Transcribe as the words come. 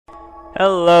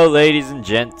Hello ladies and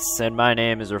gents, and my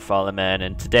name is Rafalaman,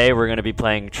 and today we're going to be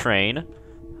playing Train,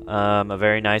 a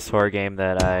very nice horror game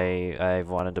that I've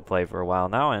wanted to play for a while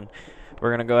now, and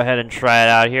we're going to go ahead and try it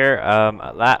out here.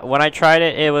 When I tried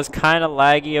it, it was kind of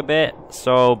laggy a bit,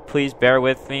 so please bear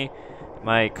with me.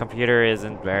 My computer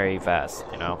isn't very fast,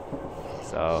 you know,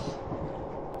 so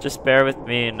just bear with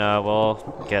me and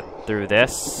we'll get through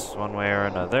this one way or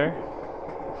another.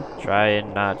 Try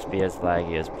and not be as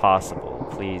laggy as possible,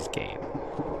 please, game.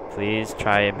 Please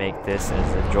try and make this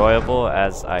as enjoyable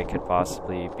as I could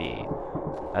possibly be.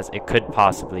 As it could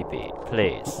possibly be,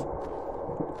 please.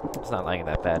 It's not lagging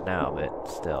that bad now, but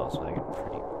still, it's lagging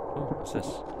pretty... Ooh, what's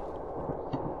this?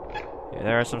 Yeah,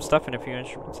 there are some stuff and a few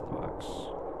instruments in the box.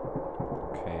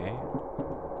 Okay.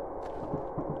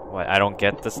 What, I don't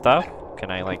get the stuff?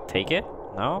 Can I, like, take it?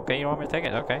 No? Okay, you don't want me to take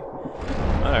it? Okay.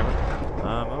 Whatever.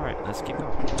 Alright, let's keep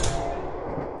going.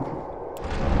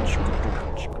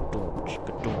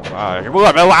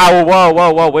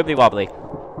 Whoa, wibbly wobbly.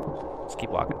 Let's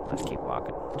keep walking, just keep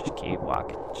walking.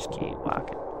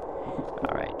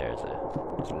 Alright, there's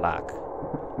a lock.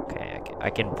 Okay, I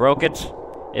can broke it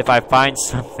if I find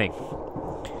something.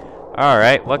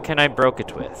 Alright, what can I broke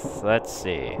it with? Let's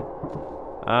see.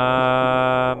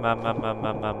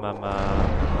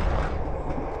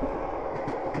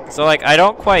 So like you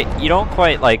don't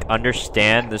quite like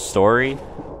understand the story.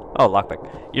 Oh, lockpick.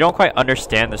 You don't quite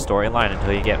understand the storyline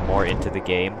until you get more into the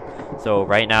game. So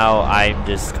right now I'm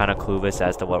just kind of clueless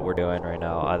as to what we're doing right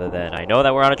now, other than I know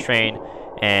that we're on a train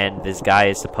and this guy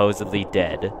is supposedly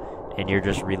dead and you're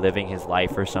just reliving his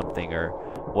life or something, or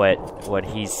what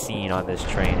he's seen on this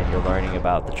train, and you're learning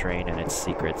about the train and its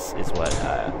secrets is what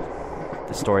the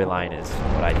storyline is,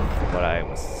 what I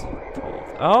was told.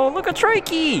 Oh, look, a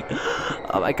trikey!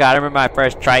 Oh my god, I remember my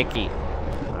first trikey.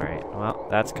 Alright, well,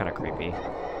 that's kind of creepy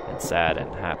and sad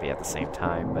and happy at the same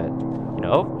time, but, you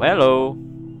know, hello.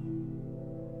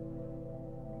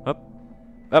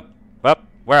 Up,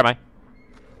 where am I?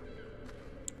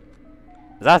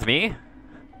 Is that me?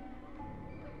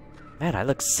 Man, I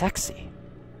look sexy. I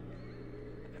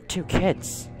have 2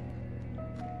 kids.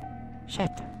 Shit.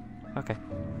 Okay.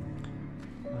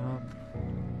 Well,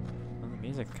 the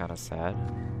music's kind of sad.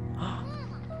 Aww.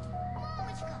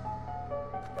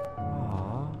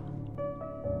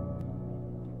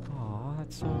 Aww,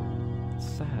 that's so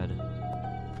sad.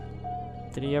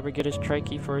 Did he ever get his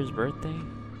trikey for his birthday?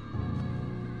 Aww.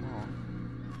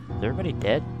 Is everybody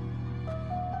dead? Is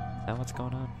that what's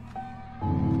going on?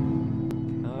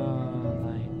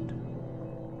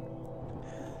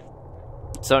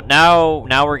 So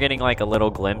now we're getting like a little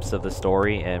glimpse of the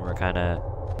story, and we're kind of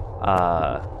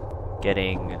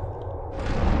getting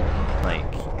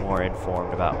like more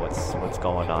informed about what's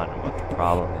going on and what the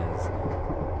problem is.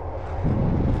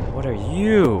 What are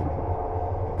you?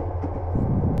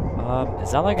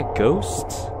 Is that like a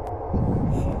ghost?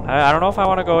 I don't know if I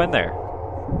want to go in there.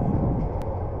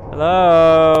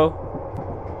 Hello?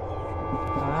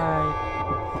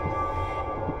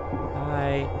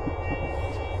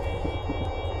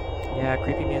 Yeah,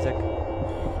 creepy music. Very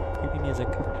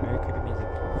creepy music.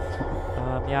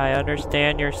 Yeah, I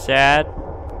understand you're sad.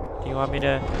 Do you want me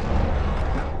to,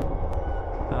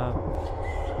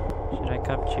 should I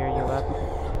come cheer you up?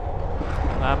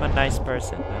 I'm a nice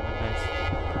person.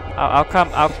 I'll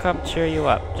come cheer you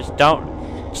up. Just don't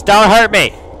hurt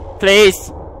me!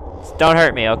 Please! Just don't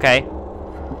hurt me, okay?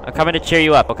 I'm coming to cheer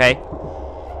you up, okay?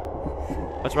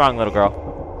 What's wrong, little girl?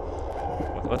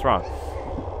 What's wrong?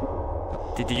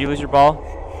 Did you lose your ball?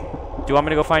 Do you want me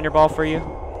to go find your ball for you?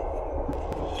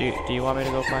 Do you want me to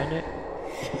go find it?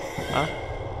 Huh?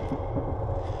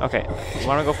 Okay. You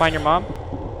want to go find your mom?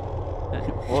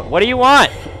 What do you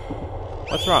want?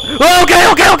 What's wrong? Oh,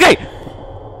 okay!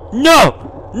 No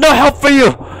help for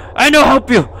you! I no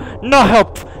help you! No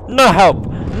help!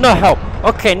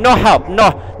 Okay, no help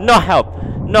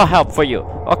for you.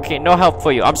 Okay, no help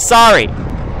for you. I'm sorry!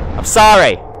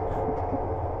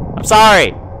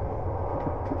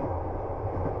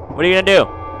 What are you gonna do?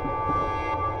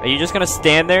 Are you just gonna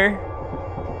stand there?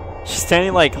 She's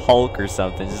standing like Hulk or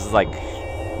something, just like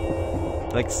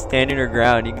standing her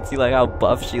ground. You can see like how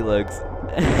buff she looks.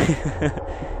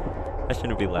 I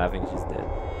shouldn't be laughing, she's dead.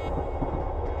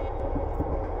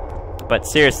 But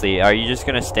seriously, are you just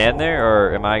gonna stand there,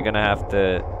 or am I gonna have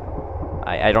to...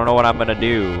 I don't know what I'm gonna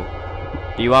do.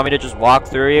 Do you want me to just walk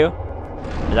through you?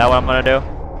 Is that what I'm gonna do?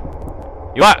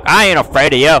 I ain't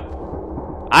afraid of you!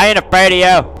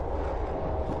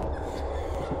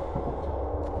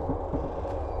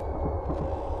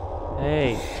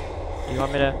 Hey, do you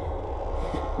want me to...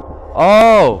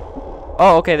 Oh,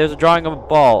 okay, there's a drawing of a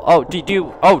ball. Oh, do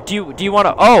you want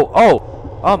to... Oh,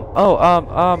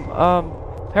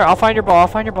 Here, I'll find your ball. I'll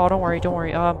find your ball. Don't worry. Don't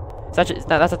worry. That's a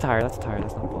tire. That's a tire. That's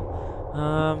not a ball.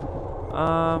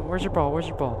 Where's your ball? Where's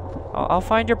your ball? I'll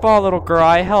find your ball, little girl.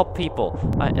 I help people.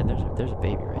 And there's a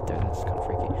baby right there. That's kind of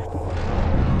freaky.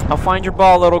 I'll find your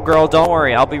ball, little girl. Don't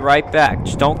worry. I'll be right back.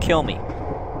 Just don't kill me,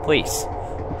 please.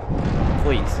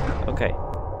 Please. Okay.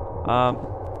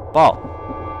 Ball.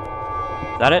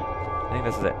 Is that it? I think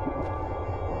this is it.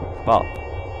 Ball.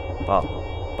 Ball.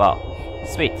 Ball.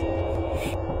 Sweet.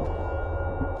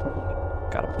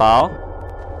 Got a ball.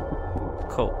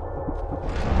 Cool.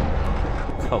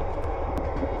 Cool.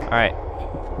 Alright.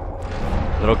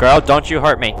 Little girl, don't you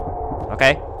hurt me.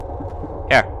 Okay?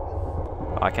 Here.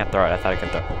 Oh, I can't throw it. I thought I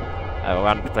could throw it. I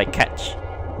wanted to play catch.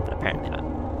 But apparently not.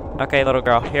 Okay, little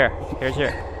girl. Here. Here's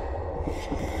your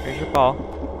ball.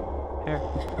 Here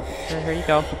you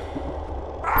go.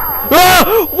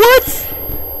 Ah! What?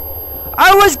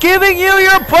 I was giving you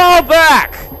your ball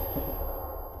back!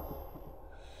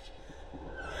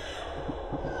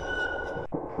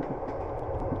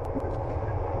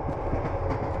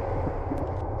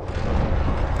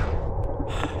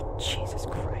 Jesus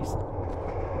Christ.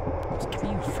 I was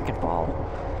giving you a freaking ball.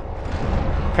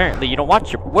 Apparently you don't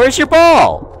want your... Where's your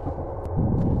ball?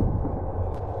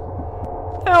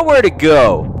 Now where'd it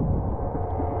go?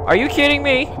 Are you kidding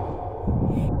me?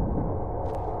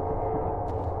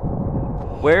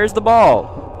 Where's the ball?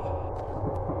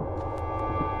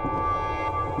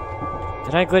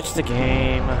 Did I glitch the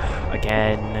game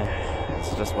again?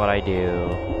 It's just what I do.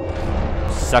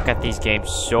 Suck at these games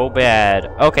so bad.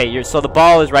 Okay, so the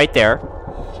ball is right there.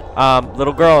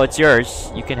 Little girl, it's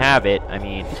yours. You can have it. I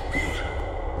mean,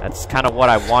 that's kind of what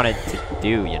I wanted to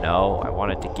do, you know? I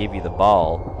wanted to give you the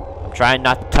ball. I'm trying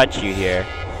not to touch you here.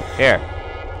 Here.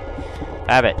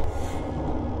 Have it.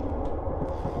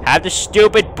 Have the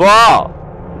stupid ball!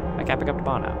 I can't pick up the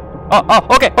ball now.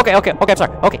 Oh, okay, I'm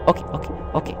sorry. Okay.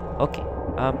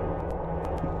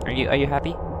 Are you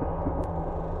happy?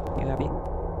 You happy?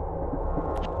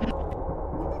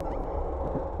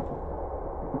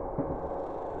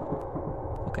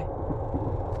 Okay.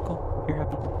 Cool. You're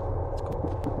happy. Let's go.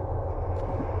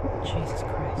 Jesus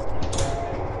Christ.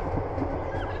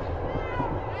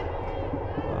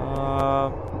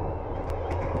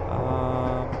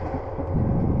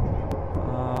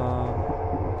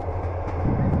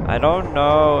 I don't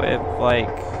know if, like,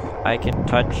 I can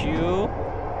touch you.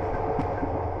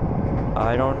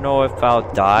 I don't know if I'll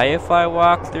die if I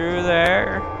walk through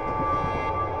there.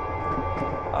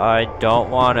 I don't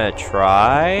want to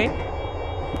try.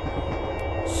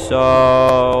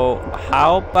 So,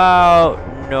 how about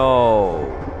no?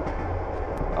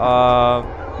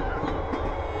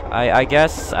 I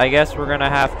guess we're gonna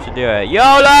have to do it.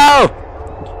 YOLO!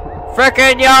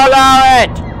 Frickin' YOLO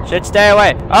it! Should stay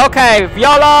away. Okay,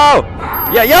 YOLO!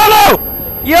 Yeah, YOLO!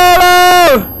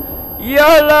 YOLO!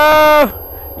 YOLO!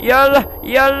 YOLO!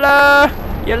 YOLO!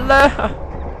 YOLO!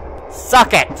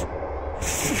 Suck it!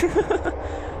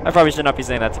 I probably should not be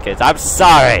saying that to kids. I'm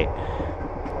sorry!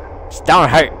 Just don't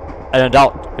hurt an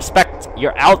adult. Respect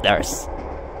your elders.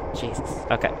 Jesus.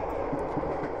 Okay.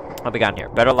 I'll be gone here.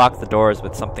 Better lock the doors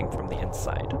with something from the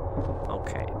inside.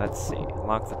 Okay, let's see.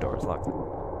 Lock the doors, lock them.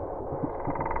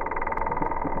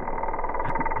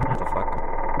 What the fuck?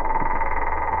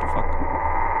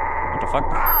 What the fuck?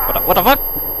 What the fuck?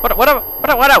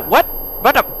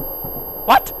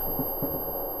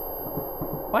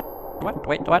 What?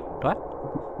 Wait, what?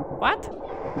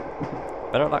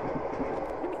 Better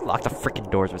lock the freaking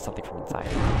doors with something from inside.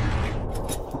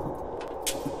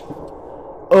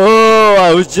 Oh,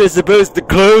 I was just supposed to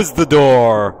close the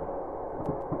door.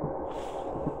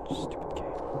 Stupid game.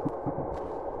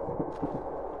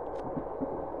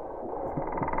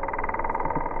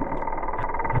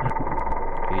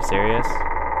 Are you serious?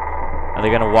 Are they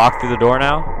gonna walk through the door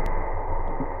now?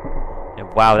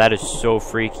 And wow, that is so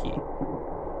freaky.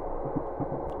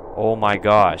 Oh my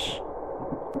gosh.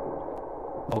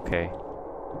 Okay.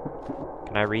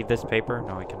 Can I read this paper?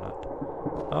 No, I cannot.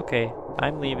 Okay,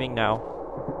 I'm leaving now.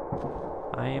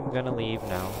 I am gonna leave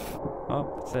now. Oh,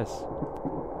 what's this?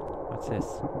 What's this?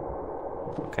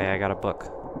 Okay, I got a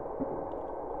book.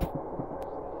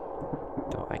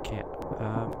 No, I can't.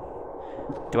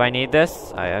 Do I need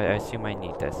this? I assume I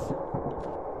need this.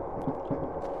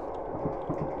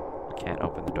 I can't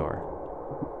open the door.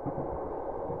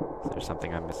 Is there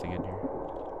something I'm missing in here?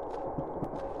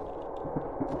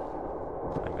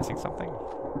 Am I missing something?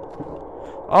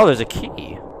 Oh, there's a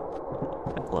key.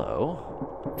 Hello.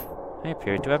 I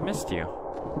appear to have missed you.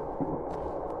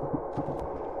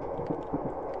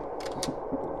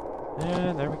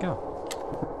 And there we go.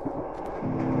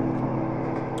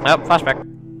 Oh, flashback.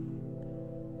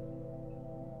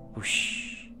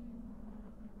 Whoosh.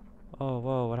 Oh,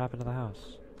 whoa, what happened to the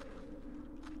house?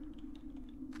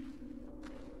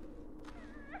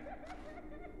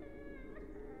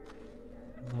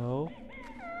 Hello?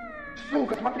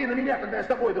 Сука, смотри на меня, когда я с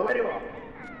тобой говорю!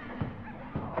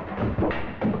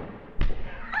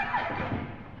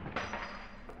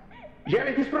 Я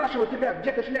ведь не спрашиваю тебя,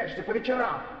 где ты шляешься по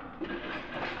вечерам?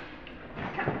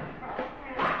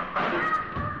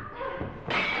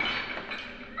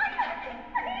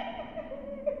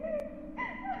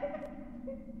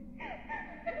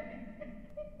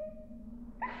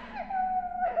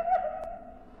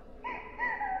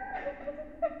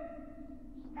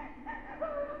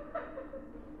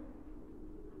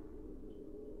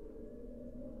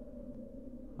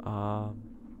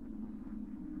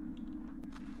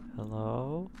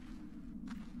 Hello?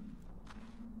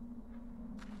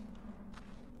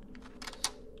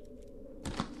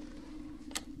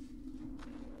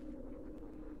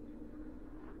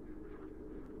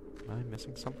 Am I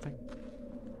missing something?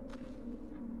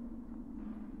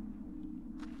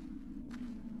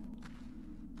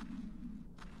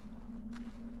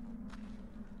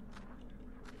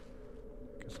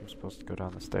 Guess I'm supposed to go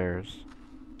down the stairs.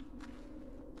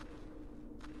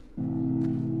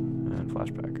 And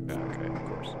flashback. Okay, of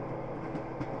course.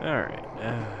 Alright.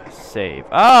 Save.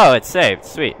 Oh, it's saved.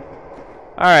 Sweet.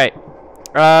 Alright.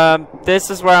 This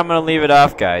is where I'm gonna leave it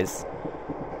off, guys.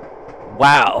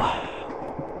 Wow.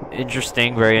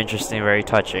 Interesting, very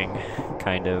touching.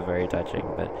 Kind of very touching.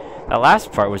 But that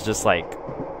last part was just like,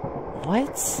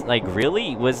 what? Like,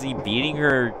 really? Was he beating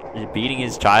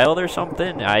his child or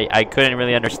something? I couldn't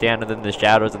really understand other than the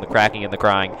shadows and the cracking and the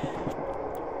crying.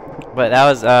 But that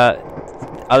was,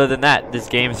 other than that, this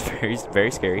game is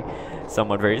very scary.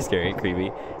 Somewhat very scary and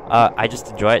creepy. I just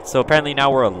enjoy it. So apparently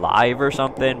now we're alive or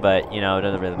something, but, you know, it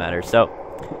doesn't really matter. So,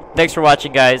 thanks for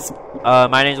watching, guys.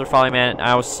 My name's Pt.1, and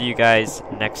I will see you guys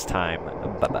next time.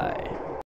 Bye-bye.